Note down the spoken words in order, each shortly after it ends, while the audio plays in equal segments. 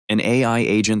An AI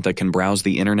agent that can browse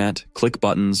the internet, click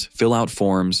buttons, fill out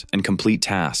forms, and complete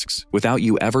tasks without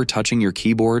you ever touching your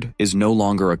keyboard is no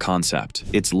longer a concept.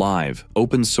 It's live,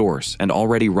 open source, and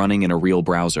already running in a real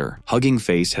browser. Hugging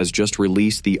Face has just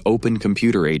released the Open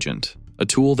Computer Agent, a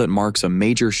tool that marks a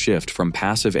major shift from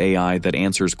passive AI that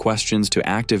answers questions to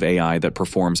active AI that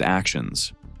performs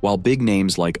actions. While big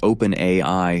names like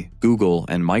OpenAI, Google,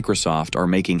 and Microsoft are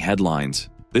making headlines,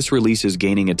 this release is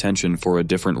gaining attention for a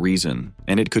different reason,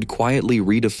 and it could quietly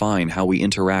redefine how we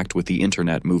interact with the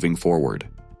internet moving forward.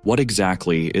 What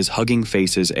exactly is Hugging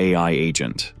Face's AI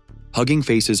agent? Hugging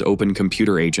Face's Open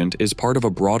Computer Agent is part of a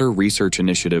broader research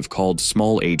initiative called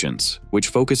Small Agents, which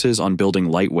focuses on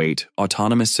building lightweight,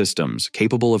 autonomous systems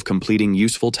capable of completing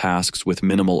useful tasks with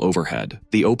minimal overhead.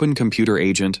 The Open Computer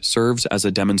Agent serves as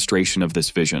a demonstration of this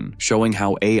vision, showing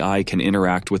how AI can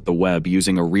interact with the web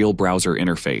using a real browser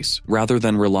interface, rather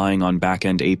than relying on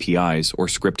back-end APIs or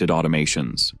scripted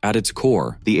automations. At its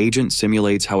core, the agent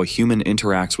simulates how a human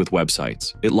interacts with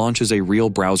websites. It launches a real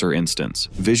browser instance,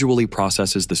 visually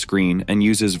processes the screen, and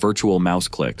uses virtual mouse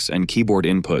clicks and keyboard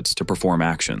inputs to perform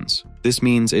actions. This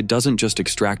means it doesn't just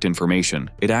extract information,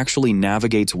 it actually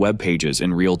navigates web pages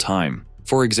in real time.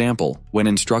 For example, when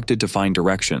instructed to find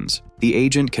directions, the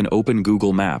agent can open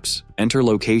Google Maps, enter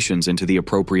locations into the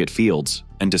appropriate fields,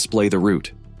 and display the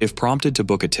route. If prompted to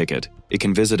book a ticket, it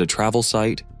can visit a travel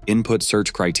site, input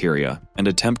search criteria, and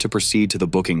attempt to proceed to the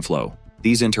booking flow.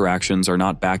 These interactions are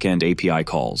not back-end API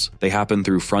calls. They happen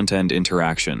through front-end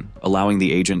interaction, allowing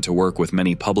the agent to work with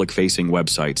many public-facing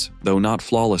websites, though not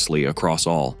flawlessly across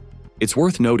all. It's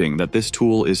worth noting that this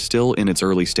tool is still in its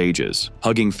early stages.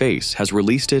 Hugging Face has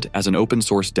released it as an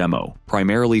open-source demo,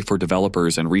 primarily for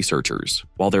developers and researchers.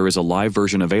 While there is a live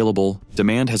version available,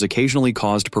 demand has occasionally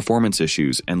caused performance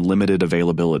issues and limited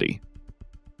availability.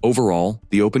 Overall,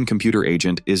 the Open Computer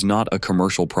Agent is not a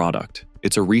commercial product.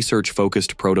 It's a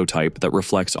research-focused prototype that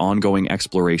reflects ongoing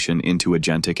exploration into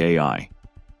agentic AI.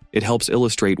 It helps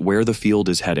illustrate where the field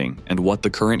is heading and what the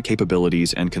current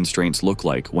capabilities and constraints look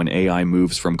like when AI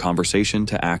moves from conversation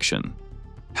to action.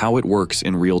 How it works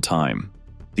in real time.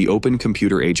 The Open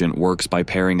Computer Agent works by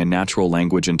pairing a natural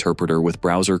language interpreter with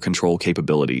browser control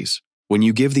capabilities. When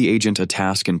you give the agent a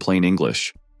task in plain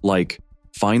English, like,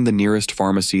 find the nearest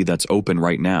pharmacy that's open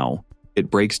right now,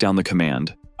 it breaks down the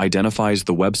command, identifies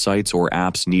the websites or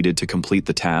apps needed to complete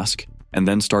the task, and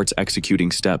then starts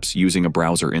executing steps using a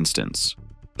browser instance.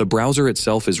 The browser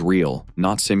itself is real,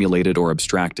 not simulated or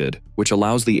abstracted, which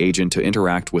allows the agent to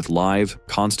interact with live,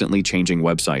 constantly changing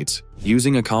websites.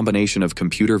 Using a combination of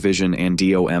computer vision and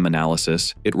DOM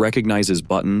analysis, it recognizes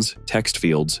buttons, text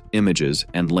fields, images,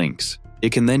 and links.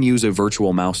 It can then use a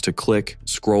virtual mouse to click,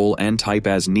 scroll, and type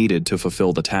as needed to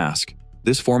fulfill the task.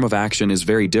 This form of action is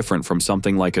very different from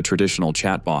something like a traditional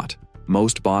chatbot.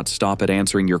 Most bots stop at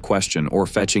answering your question or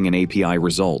fetching an API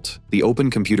result. The Open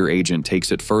Computer Agent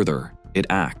takes it further. It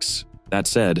acts. That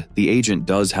said, the agent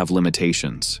does have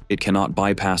limitations. It cannot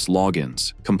bypass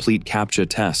logins, complete CAPTCHA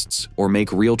tests, or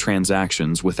make real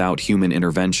transactions without human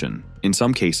intervention. In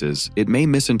some cases, it may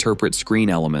misinterpret screen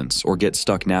elements or get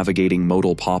stuck navigating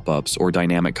modal pop-ups or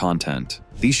dynamic content.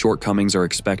 These shortcomings are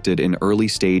expected in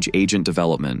early-stage agent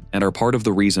development and are part of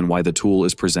the reason why the tool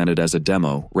is presented as a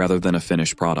demo rather than a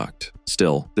finished product.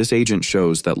 Still, this agent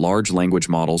shows that large language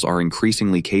models are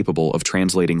increasingly capable of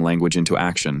translating language into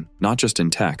action, not just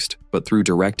in text, but through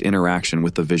direct interaction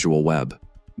with the visual web.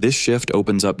 This shift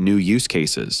opens up new use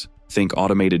cases. Think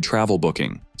automated travel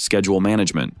booking, schedule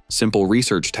management, simple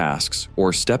research tasks,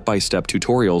 or step-by-step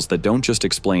tutorials that don't just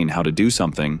explain how to do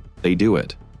something, they do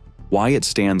it. Why it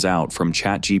stands out from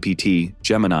ChatGPT,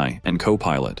 Gemini, and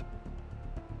Copilot.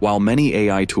 While many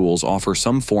AI tools offer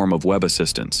some form of web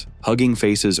assistance, Hugging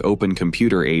Face's Open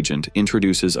Computer Agent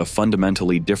introduces a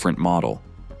fundamentally different model.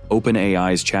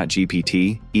 OpenAI's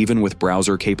ChatGPT, even with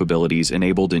browser capabilities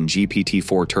enabled in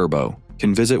GPT-4 Turbo,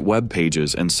 can visit web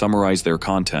pages and summarize their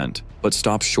content, but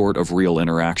stops short of real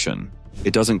interaction.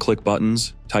 It doesn't click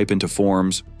buttons, type into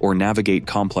forms, or navigate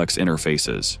complex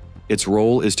interfaces. Its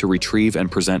role is to retrieve and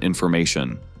present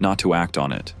information, not to act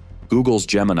on it. Google's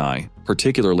Gemini,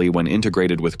 particularly when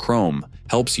integrated with Chrome,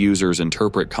 helps users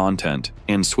interpret content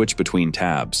and switch between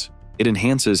tabs. It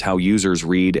enhances how users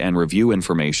read and review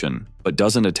information, but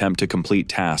doesn't attempt to complete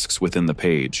tasks within the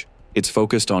page. It's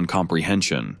focused on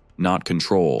comprehension, not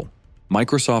control.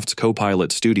 Microsoft's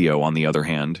Copilot Studio, on the other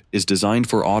hand, is designed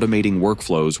for automating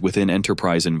workflows within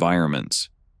enterprise environments.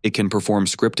 It can perform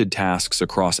scripted tasks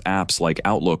across apps like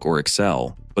Outlook or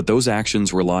Excel, but those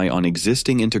actions rely on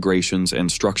existing integrations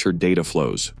and structured data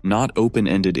flows, not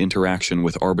open-ended interaction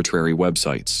with arbitrary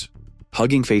websites.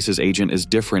 Hugging Face's agent is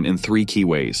different in 3 key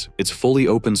ways. It's fully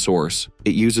open source,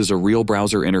 it uses a real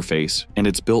browser interface, and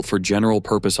it's built for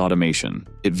general-purpose automation.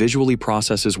 It visually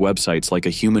processes websites like a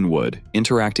human would,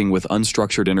 interacting with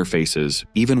unstructured interfaces,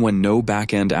 even when no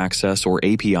back-end access or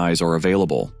APIs are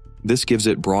available. This gives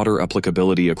it broader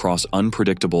applicability across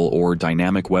unpredictable or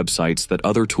dynamic websites that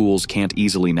other tools can't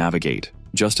easily navigate.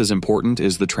 Just as important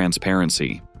is the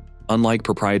transparency. Unlike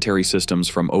proprietary systems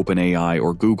from OpenAI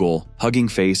or Google, Hugging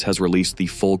Face has released the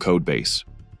full codebase.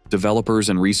 Developers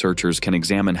and researchers can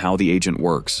examine how the agent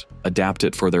works, adapt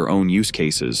it for their own use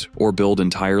cases, or build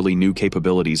entirely new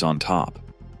capabilities on top.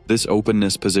 This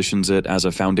openness positions it as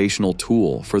a foundational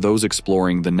tool for those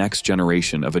exploring the next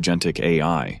generation of agentic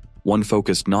AI, one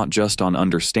focused not just on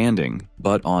understanding,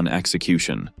 but on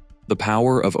execution. The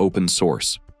power of open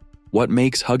source. What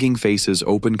makes Hugging Face's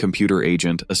Open Computer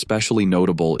Agent especially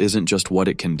notable isn't just what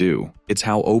it can do, it's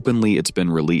how openly it's been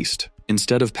released.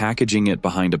 Instead of packaging it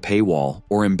behind a paywall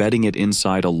or embedding it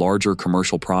inside a larger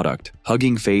commercial product,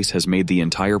 Hugging Face has made the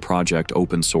entire project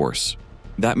open source.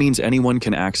 That means anyone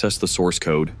can access the source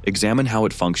code, examine how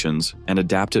it functions, and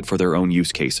adapt it for their own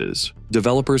use cases.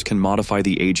 Developers can modify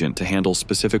the agent to handle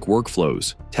specific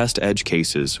workflows, test edge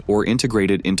cases, or integrate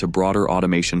it into broader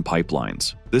automation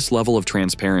pipelines. This level of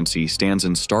transparency stands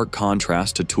in stark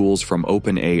contrast to tools from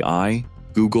OpenAI,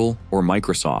 Google, or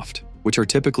Microsoft, which are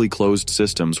typically closed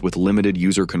systems with limited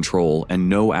user control and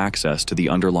no access to the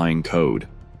underlying code.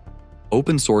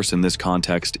 Open source in this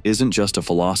context isn't just a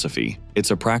philosophy,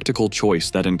 it's a practical choice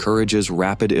that encourages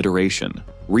rapid iteration.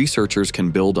 Researchers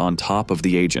can build on top of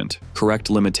the agent, correct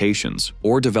limitations,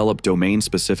 or develop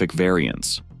domain-specific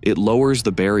variants. It lowers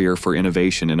the barrier for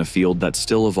innovation in a field that's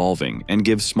still evolving and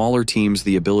gives smaller teams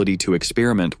the ability to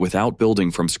experiment without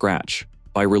building from scratch.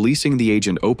 By releasing the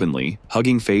agent openly,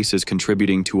 Hugging Face is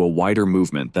contributing to a wider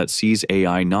movement that sees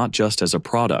AI not just as a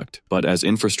product, but as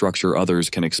infrastructure others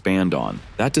can expand on.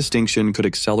 That distinction could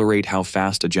accelerate how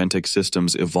fast agentic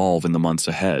systems evolve in the months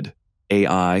ahead.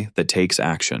 AI that takes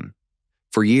action.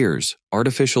 For years,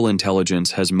 artificial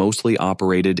intelligence has mostly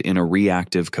operated in a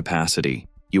reactive capacity.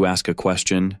 You ask a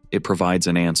question, it provides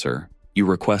an answer. You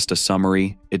request a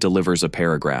summary, it delivers a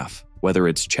paragraph. Whether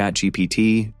it's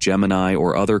ChatGPT, Gemini,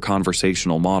 or other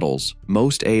conversational models,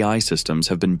 most AI systems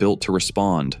have been built to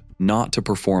respond, not to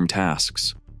perform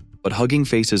tasks. But Hugging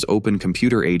Face's Open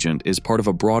Computer Agent is part of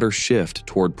a broader shift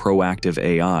toward proactive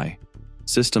AI.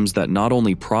 Systems that not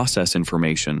only process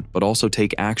information, but also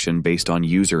take action based on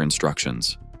user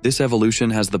instructions. This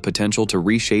evolution has the potential to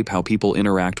reshape how people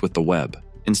interact with the web.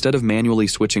 Instead of manually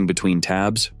switching between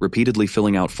tabs, repeatedly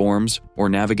filling out forms, or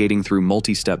navigating through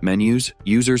multi-step menus,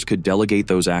 users could delegate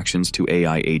those actions to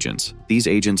AI agents. These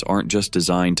agents aren't just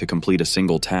designed to complete a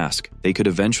single task, they could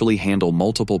eventually handle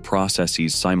multiple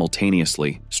processes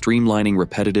simultaneously, streamlining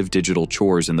repetitive digital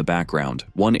chores in the background.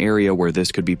 One area where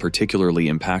this could be particularly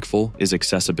impactful is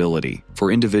accessibility.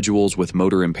 For individuals with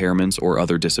motor impairments or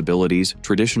other disabilities,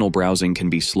 traditional browsing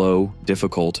can be slow,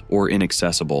 difficult, or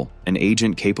inaccessible. An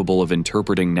agent capable of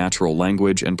interpreting natural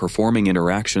language and performing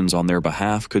interactions on their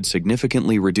behalf could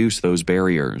significantly reduce those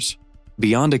barriers.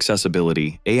 Beyond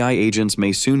accessibility, AI agents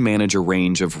may soon manage a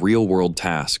range of real-world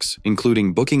tasks,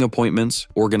 including booking appointments,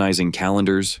 organizing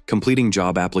calendars, completing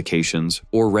job applications,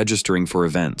 or registering for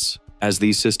events. As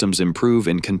these systems improve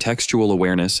in contextual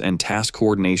awareness and task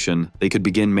coordination, they could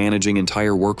begin managing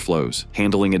entire workflows,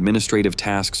 handling administrative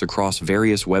tasks across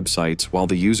various websites while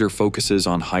the user focuses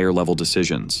on higher-level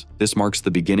decisions. This marks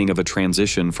the beginning of a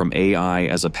transition from AI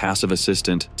as a passive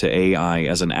assistant to AI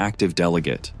as an active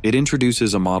delegate. It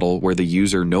introduces a model where the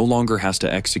user no longer has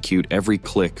to execute every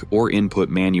click or input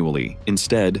manually.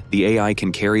 Instead, the AI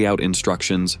can carry out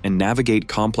instructions and navigate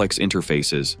complex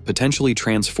interfaces, potentially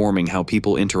transforming how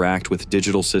people interact with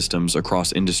digital systems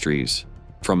across industries.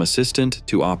 From assistant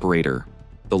to operator.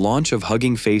 The launch of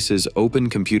Hugging Face's Open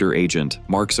Computer Agent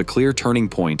marks a clear turning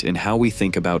point in how we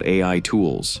think about AI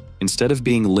tools. Instead of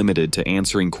being limited to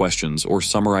answering questions or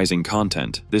summarizing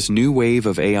content, this new wave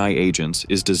of AI agents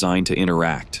is designed to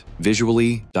interact,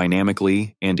 visually,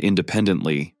 dynamically, and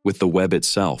independently, with the web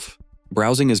itself.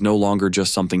 Browsing is no longer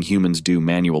just something humans do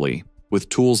manually. With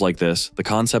tools like this, the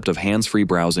concept of hands-free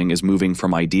browsing is moving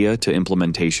from idea to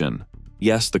implementation.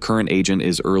 Yes, the current agent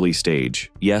is early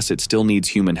stage. Yes, it still needs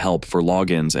human help for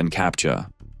logins and CAPTCHA.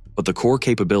 But the core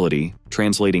capability,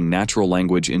 translating natural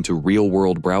language into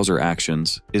real-world browser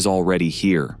actions, is already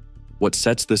here. What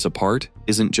sets this apart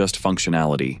isn't just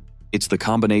functionality. It's the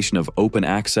combination of open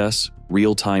access,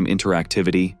 real-time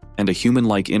interactivity, and a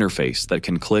human-like interface that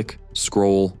can click,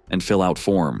 scroll, and fill out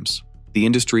forms. The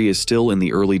industry is still in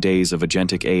the early days of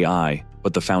agentic AI,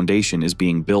 but the foundation is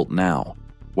being built now.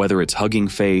 whether it's Hugging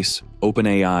Face,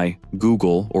 OpenAI,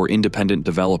 Google, or independent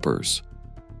developers.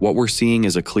 What we're seeing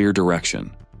is a clear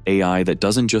direction: AI that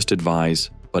doesn't just advise,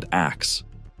 but acts.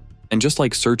 And just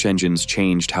like search engines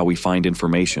changed how we find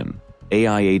information,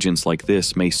 AI agents like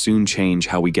this may soon change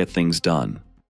how we get things done.